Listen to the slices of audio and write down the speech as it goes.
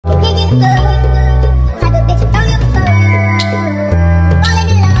Hey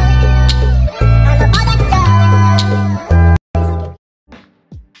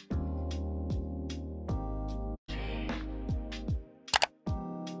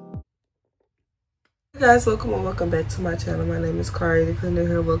guys, welcome back to my channel. My name is Kari. If you're new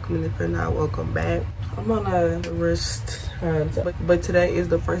here, welcome, and if you're not, welcome back. I'm on a rest time, but today is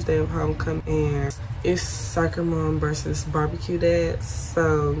the first day of homecoming and it's soccer mom versus barbecue dad.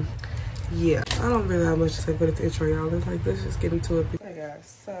 So yeah, I don't really have much to say for this intro, y'all. Let's just get into it. Hey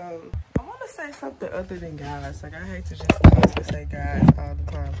guys, so I want to say something other than guys. Like, I hate to just constantly say guys all the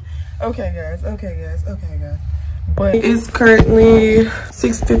time. Okay guys. But it's currently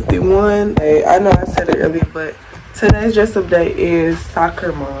 6:51. I know I said it earlier, but today's dress up day is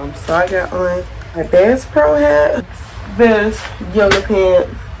soccer mom. So I got on my Bass Pro hat, vest, yoga pants.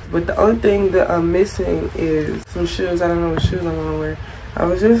 But the only thing that I'm missing is some shoes. I don't know what shoes I'm gonna wear. I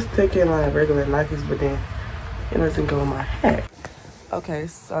was just thinking like regular Nikes, but then it doesn't go with my hat. Okay,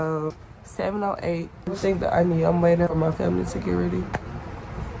 so 7:08. Everything that I need. I'm waiting for my family to get ready.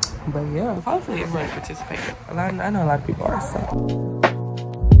 But yeah, hopefully everybody participated. I know a lot of people are, so.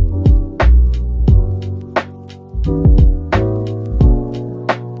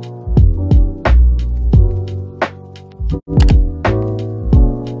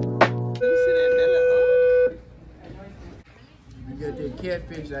 You got that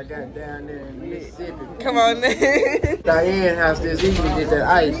catfish I got down there in Mississippi. Come on, man. Diane house this evening get that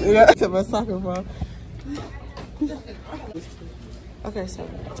ice. Yeah, to my soccer ball. Okay, so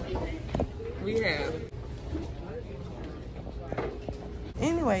we have.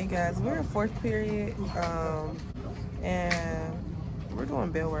 Anyway, you guys, we're in fourth period, and we're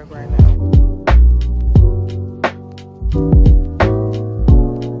doing bell work right now.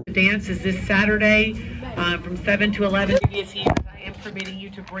 The dance is this Saturday from 7 to 11. Previous years, I am permitting you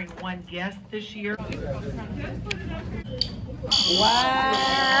to bring one guest this year.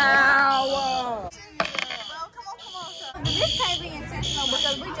 Wow! This can't be intentional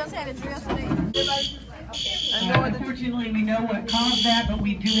because we just had a drill today. Unfortunately, we know what caused that, but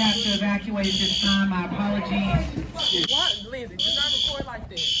we do have to evacuate at this time. My apologies. What, Lindsay? Do not record like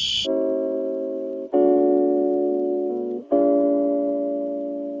that.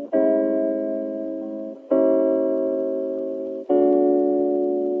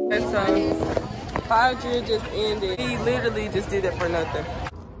 Okay, so fire drill just ended. He literally just did it for nothing.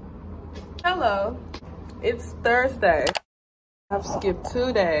 Hello, it's Thursday. I've skipped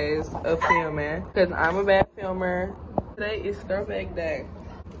 2 days of filming because I'm a bad filmer. Today is throwback day.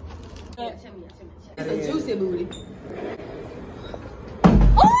 It's a juicy booty.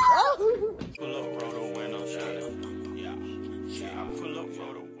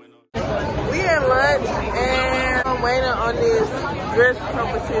 We at lunch and I'm waiting on this dress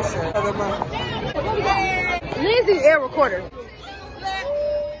competition. Lindsay air recorder.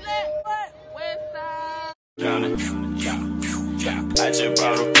 I just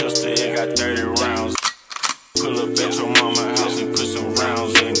bought a pistol, it got 30 rounds. Pull up at your mama house and put some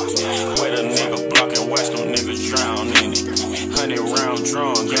rounds in it. Wait a nigga block and watch them niggas drown in it. 100 round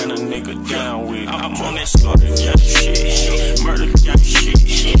drum, got a nigga down with it. I'm on that slaughter gang shit, murder gang shit,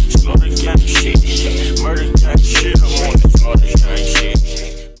 slaughter gang shit, murder gang shit. I'm on that slaughter gang shit.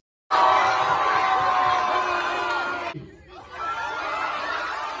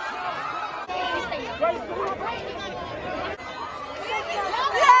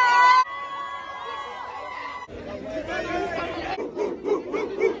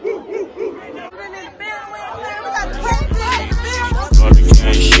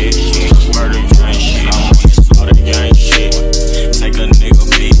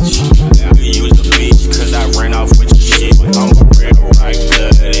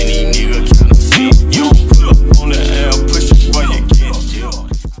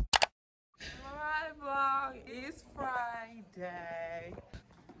 It's Friday.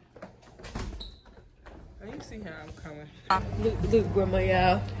 You see how I'm coming. Look, grandma,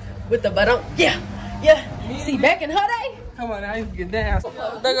 y'all. With the butt on. Yeah. See, back in her day. Come on, I need to get down.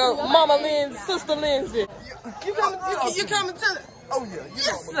 There go Mama Lindsay, Sister Lindsay. You coming to the... Oh, yeah.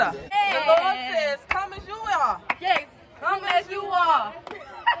 Yes, sir. Hey. The Lord says, come as you are. Yes, come as you are.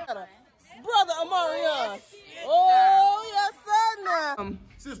 Brother Amarion. Oh, yes, sir, now.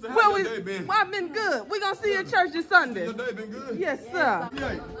 Sister, how your day been? Well, I've been good. We're going to see you at church this Sunday. Your day been good? Yes, sir.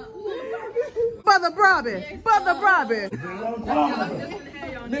 Yeah. Brother Brobby.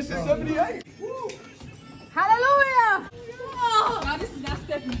 Mission 78. Hallelujah. Oh, this is not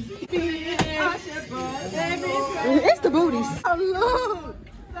Stephanie's. It's the booties. Oh, Lord.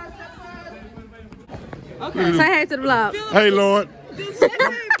 Okay. Say hey to the vlog. Hey, Lord.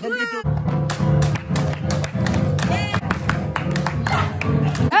 Some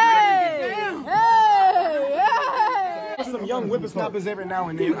young whippersnappers every now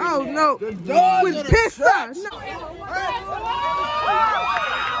and then. Oh no, with pizza.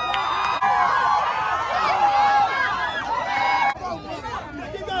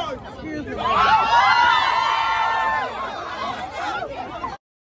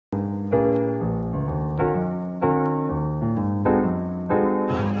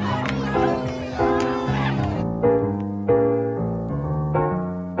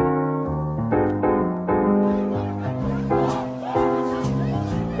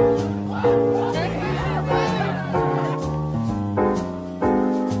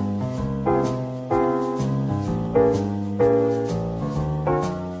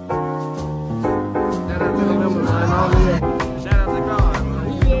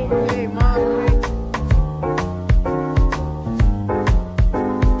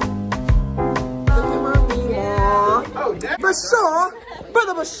 Bashar,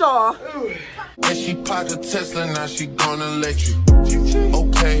 brother Bashar. And she popped a Tesla, now she gonna let you.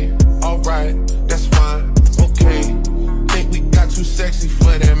 Okay, alright, that's fine. Okay, think we got too sexy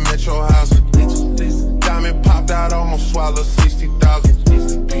for that metro house. Diamond popped out, almost swallowed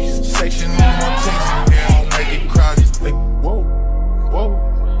 60,000. Section in more tension, yeah, I like it crowded. Like, whoa,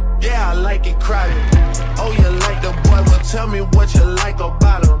 whoa, yeah, I like it crowded. Oh, you like the boy? Well, tell me what you like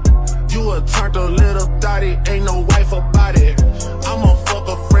about him. You a turned a little thotty, ain't no wife about it. I'ma fuck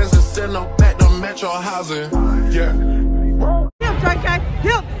her friends and send them back to metro housing. Yeah. Hip, JK,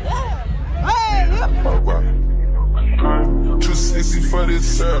 hip. Hey, hip. Too sexy for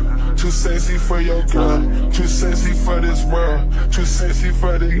this girl, too sexy for your girl, too sexy for this world, too sexy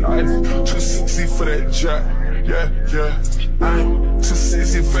for the life, too sexy for that jack. Yeah, yeah. I'm too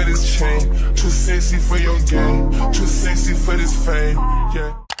sexy for this chain, too sexy for your game, too sexy for this fame.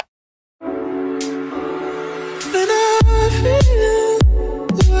 Yeah. And I feel